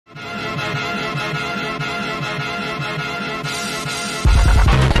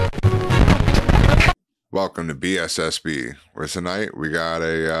welcome to BSSB, where tonight we got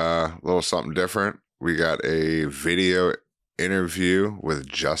a little something different. We got a video interview with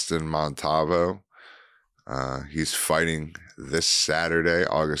Justin Montalvo. He's fighting this Saturday,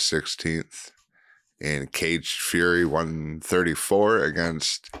 August 16th, in Cage Fury 134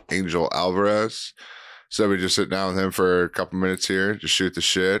 against Angel Alvarez. So we just sit down with him for a couple minutes here, just shoot the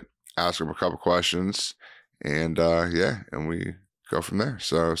shit, ask him a couple questions, and and we go from there.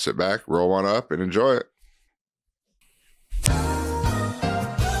 So sit back, roll one up, and enjoy it.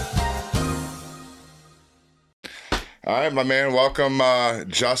 All right, my man, welcome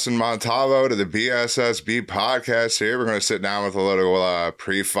Justin Montalvo to the BSSB podcast here. We're going to sit down with a little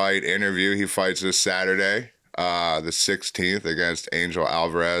pre-fight interview. He fights this Saturday, the 16th, against Angel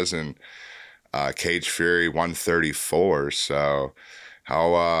Alvarez in Cage Fury 134. So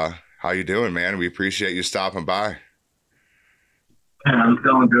how you doing, man? We appreciate you stopping by. I'm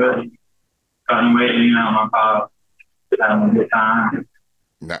feeling good. Cutting weight, on my pile. Having a good time.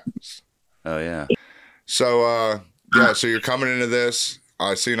 Nice. Oh, yeah. So, so you're coming into this.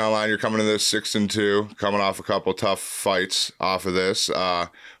 I've seen online you're coming into this 6-2, coming off a couple tough fights off of this.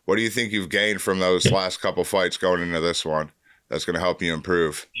 What do you think you've gained from those last couple fights going into this one that's going to help you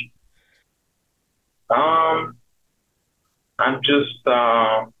improve? I'm just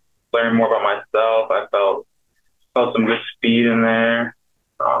learning more about myself. I felt some good speed in there.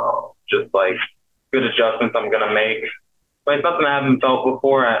 Just like good adjustments I'm going to make. But it's something I haven't felt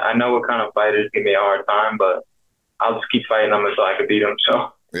before. I know what kind of fighters give me a hard time, but I'll just keep fighting them until I can beat them.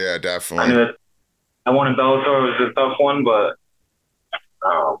 So yeah, definitely. I knew that I wanted Bellator. It was a tough one, but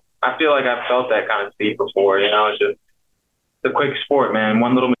I feel like I've felt that kind of speed before. It's just a quick sport, man.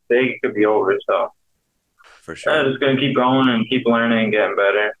 One little mistake, it could be over. So for sure, I'm just gonna keep going and keep learning and getting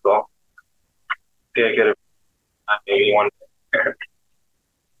better. So get it. Maybe one.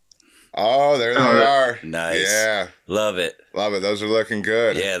 Oh, there they are. Nice. Yeah. Love it. Love it. Those are looking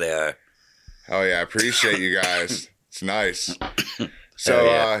good. Yeah, they are. Oh, yeah. I appreciate you guys. It's nice. So,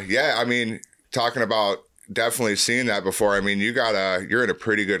 I mean, talking about definitely seeing that before. I mean, you're in a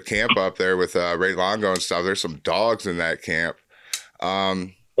pretty good camp up there with Ray Longo and stuff. There's some dogs in that camp.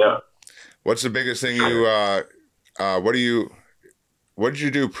 Yeah. What's the biggest thing what did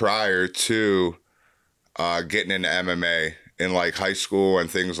you do prior to getting into MMA in like high school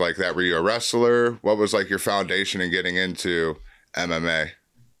and things like that? Were you a wrestler? What was like your foundation in getting into MMA?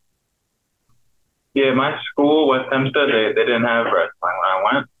 Yeah, my school, West Hempstead, they didn't have wrestling when I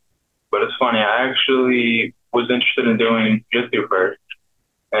went. But it's funny, I actually was interested in doing jiu-jitsu first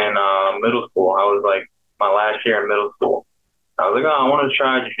in middle school. I was like my last year in middle school. I was like, I want to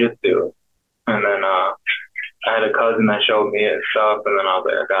try jiu-jitsu. And then I had a cousin that showed me it and stuff, and then I was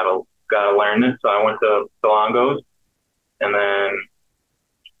like, I gotta learn this. So I went to Longo's. And then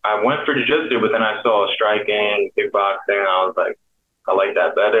I went for jiu-jitsu, but then I saw striking, kickboxing, and I was like, I like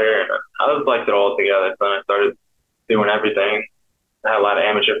that better. And I just liked it all together. So then I started doing everything. I had a lot of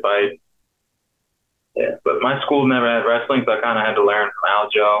amateur fights. Yeah, but my school never had wrestling, so I kind of had to learn from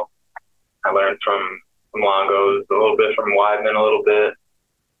Aljo. I learned from Longo's, a little bit from Weidman, a little bit.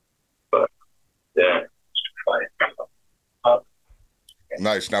 But, yeah.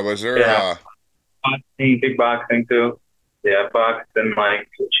 Nice. Now, was there... kickboxing, too. Yeah, boxed in like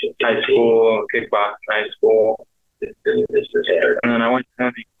high school, kickboxing high school. And then I went to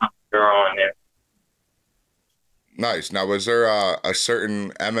on there. Nice. Now, was there a certain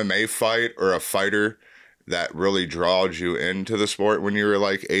MMA fight or a fighter that really drawed you into the sport when you were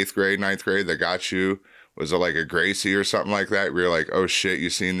like 8th grade, 9th grade that got you? Was it like a Gracie or something like that? Where you're like, oh shit, you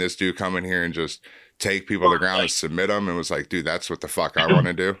seen this dude come in here and just take people to the ground and submit them, and was like, dude, that's what the fuck I want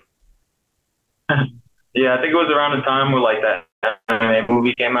to do? Yeah, I think it was around the time where like that MMA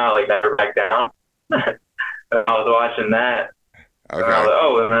movie came out, like Never Back Down. I was watching that. Okay. And I was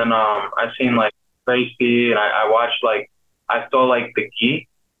like, and then I've seen like Gracie, and I watched like I saw like the gi.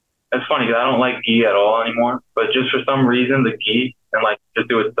 It's funny because I don't like gi at all anymore, but just for some reason the gi and like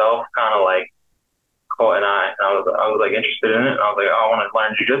jiu-jitsu itself kind of like caught an eye. And I was like interested in it, and I was like, I want to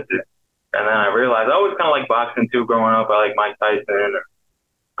learn jiu-jitsu. And then I realized I always kind of like boxing too. Growing up, I like Mike Tyson and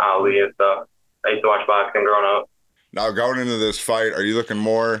Ali and stuff. I used to watch boxing growing up. Now, going into this fight, are you looking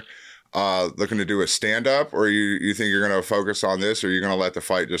more looking to do a stand-up, or you think you're going to focus on this, or you're going to let the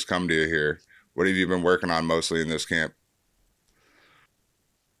fight just come to you here? What have you been working on mostly in this camp?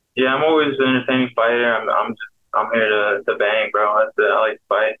 Yeah, I'm always an entertaining fighter. I'm here to bang, bro. That's it. I like to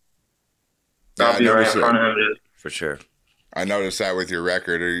fight. I'll be right in front of him. For sure. I noticed that with your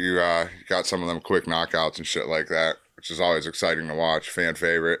record, or you got some of them quick knockouts and shit like that, which is always exciting to watch. Fan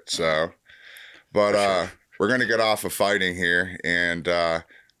favorite. So, but we're gonna get off of fighting here and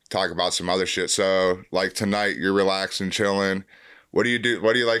talk about some other shit. So, like tonight, you're relaxing, chilling. What do you do?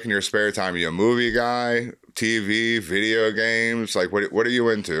 What do you like in your spare time? Are you a movie guy, TV, video games? Like, what are you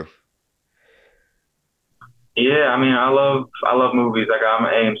into? Yeah, I mean, I love movies. Like I'm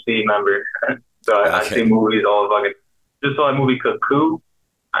an AMC member, so I see movies all fucking. Just saw a movie Cuckoo.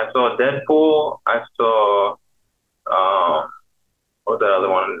 I saw Deadpool. I saw what's that other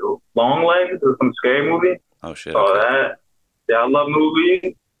one? Long Legs. It was some scary movie. Oh shit. Saw that. Yeah, I love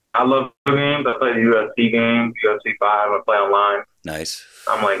movies. I love games. I play the UFC games, UFC 5. I play online. Nice.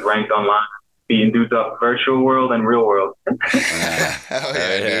 I'm like ranked online, beating dudes up virtual world and real world. Hell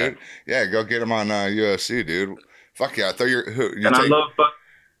yeah, dude. Yeah, go get him on UFC, dude. Fuck yeah. I thought you and I love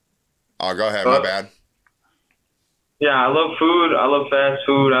Oh, go ahead. My bad. Yeah, I love food. I love fast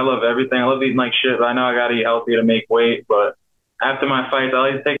food. I love everything. I love eating like shit. I know I got to eat healthy to make weight, but after my fights, I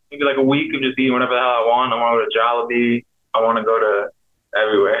always take maybe like a week of just eating whatever the hell I want. I want to go to Jollibee. I want to go to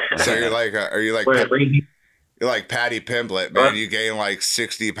everywhere. So you're like, are you like, you're like Patty Pimblett, man? You gain like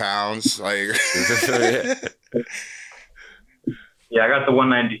 60 pounds, like. Yeah, I got to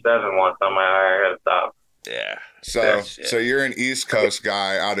 197 once on my I had to stop. Yeah. So you're an East Coast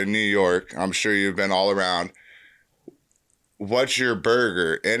guy out of New York. I'm sure you've been all around. What's your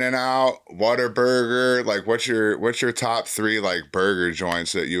burger? In-N-Out, Whataburger? Like, what's your top 3 like burger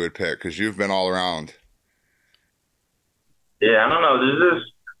joints that you would pick? Because you've been all around. Yeah, I don't know. There's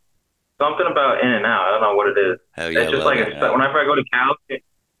just something about In-N-Out. I don't know what it is. Hell yeah, it's just like whenever I go to Cali.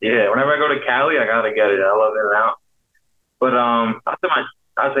 Yeah, whenever I go to Cali, I gotta get it. I love In-N-Out. But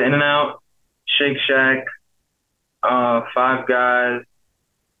I say In-N-Out, Shake Shack, Five Guys.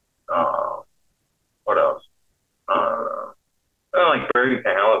 What else? I like Burger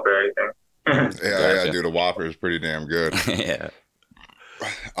King. I love Burger King. Yeah, dude. A Whopper is pretty damn good. Yeah.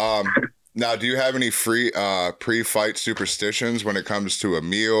 Now, do you have any pre-fight superstitions when it comes to a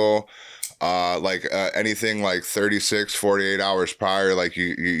meal? Anything like 36, 48 hours prior, like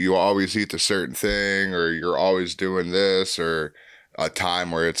you always eat a certain thing, or you're always doing this, or a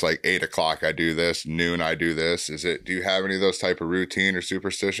time where it's like 8 o'clock I do this, noon I do this. Do you have any of those type of routine or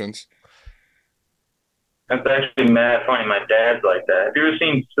superstitions? That's actually mad funny. My dad's like that. Have you ever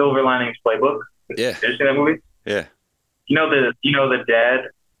seen Silver Linings Playbook? Yeah. Have you seen that movie? Yeah. You know the dad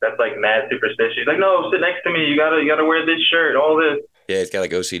that's like mad superstitious. He's like, no, sit next to me. You gotta wear this shirt. All this. Yeah, it's got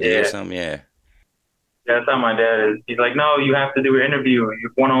like OCD or something. Yeah. Yeah, that's how my dad is. He's like, no, you have to do an interview.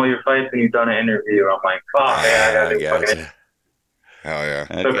 You've won all your fights and you've done an interview. I'm like, fuck, man, I gotta do fucking interview. Hell yeah.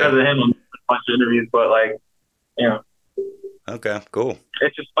 Okay. So because of him, I'm a bunch of interviews, but like, you know. Okay, cool.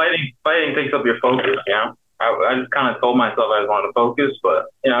 It's just fighting. Fighting takes up your focus, you know. I just kind of told myself I just wanted to focus, but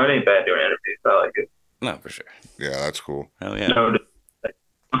you know, it ain't bad doing interviews. I like it. No, for sure. Yeah, that's cool. Hell yeah. No,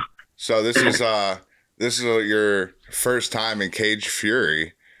 so this is your first time in Cage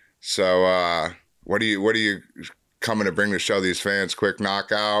Fury. So what are you coming to bring to show these fans? Quick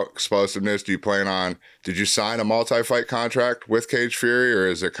knockout, explosiveness? Did you sign a multi-fight contract with Cage Fury, or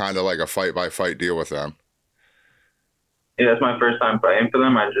is it kind of like a fight-by-fight deal with them? Yeah, it's my first time fighting for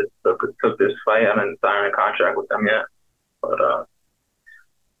them. I just took this fight. I didn't sign a contract with them yet. But,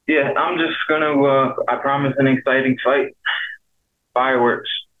 yeah, I'm just going to, I promise an exciting fight. Fireworks.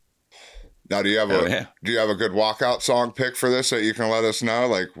 Now, do you have a good walkout song pick for this that you can let us know?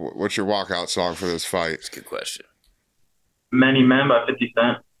 Like, what's your walkout song for this fight? That's a good question. Many Men by 50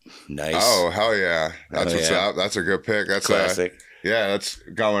 Cent. Nice. Oh, hell yeah. That's what's up. That's a good pick. That's classic. Yeah, that's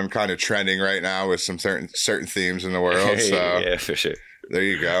going kind of trending right now with some certain themes in the world. So yeah, for sure. There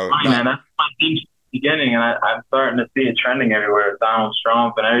you go. Man, that's my theme from the beginning, and I'm starting to see it trending everywhere. Donald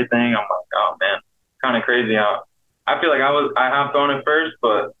Trump and everything. I'm like, oh man, kind of crazy how I feel like I hopped on it first,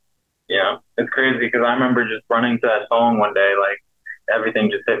 but yeah, it's crazy because I remember just running to that song one day, like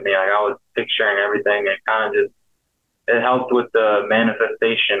everything just hit me. Like I was picturing everything, and kind of just it helped with the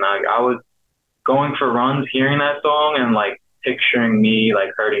manifestation. Like I was going for runs, hearing that song, and like picturing me like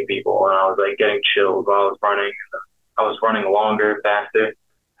hurting people, and I was like getting chills while I was running. I was running longer, faster.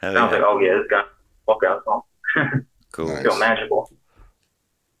 And I was like, oh yeah, this guy walkout song. Cool. Nice. Feel magical.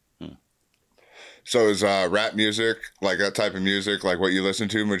 So is rap music, like that type of music, like what you listen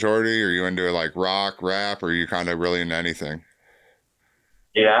to majority? Or are you into like rock, rap, or are you kind of really into anything?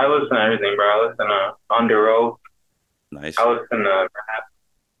 Yeah, I listen to everything, bro. I listen to Under Oath. Nice. I listen to rap.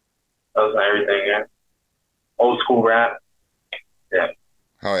 I listen to everything, yeah. Old school rap. Yeah.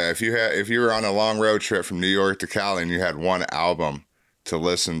 Oh yeah, if you were on a long road trip from New York to Cali and you had one album to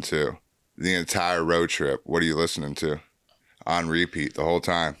listen to the entire road trip, what are you listening to on repeat the whole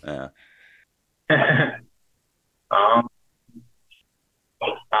time? Yeah.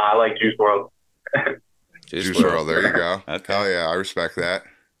 I like Juice WRLD. Juice WRLD, there you go. Okay. Hell yeah, I respect that.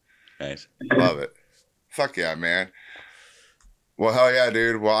 Nice. Love it. Fuck yeah, man. Well, hell yeah,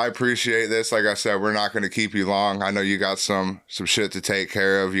 dude. Well, I appreciate this. Like I said, we're not going to keep you long. I know you got some shit to take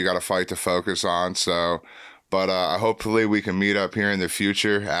care of. You got a fight to focus on. So, but hopefully we can meet up here in the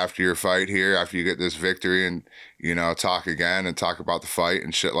future after your fight here, after you get this victory, and talk again and talk about the fight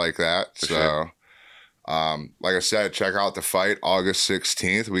and shit like that. For so, sure. Like I said, check out the fight August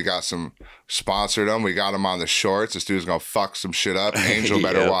 16th. We got some sponsored them. We got them on the shorts. This dude's gonna fuck some shit up. Angel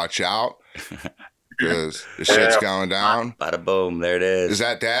better Yep. watch out. Because the shit's going down. Bada boom, there it is. Is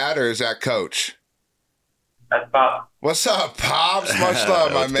that dad or is that coach? That's Pop. What's up, Pops? Much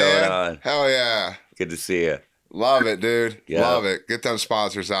love, my What's man. going on? Hell yeah. Good to see you. Love it, dude. Yeah. Love it. Get them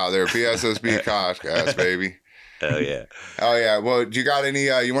sponsors out there. BSSB podcast, baby. Hell yeah. Hell yeah. Well, do you got any,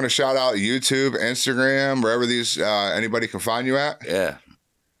 you want to shout out YouTube, Instagram, wherever these, anybody can find you at? Yeah.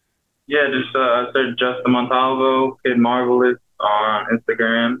 Yeah, just search Justin Montalvo, Kid Marvelous on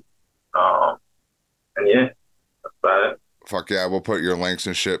Instagram. And yeah, that's about it. Fuck yeah. We'll put your links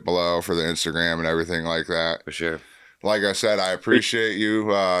and shit below for the Instagram and everything like that. For sure. Like I said, I appreciate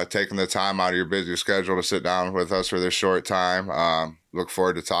you taking the time out of your busy schedule to sit down with us for this short time. Look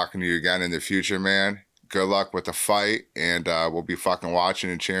forward to talking to you again in the future, man. Good luck with the fight, and we'll be fucking watching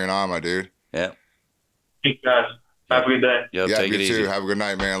and cheering on, my dude. Yeah. Thanks, guys. Have a good day. Yo, Yeah, take you it too. easy. Have a good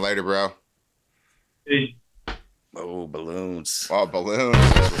night, man. Later, bro. Peace. Oh, balloons. Oh, balloons.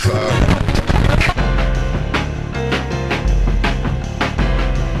 What's up?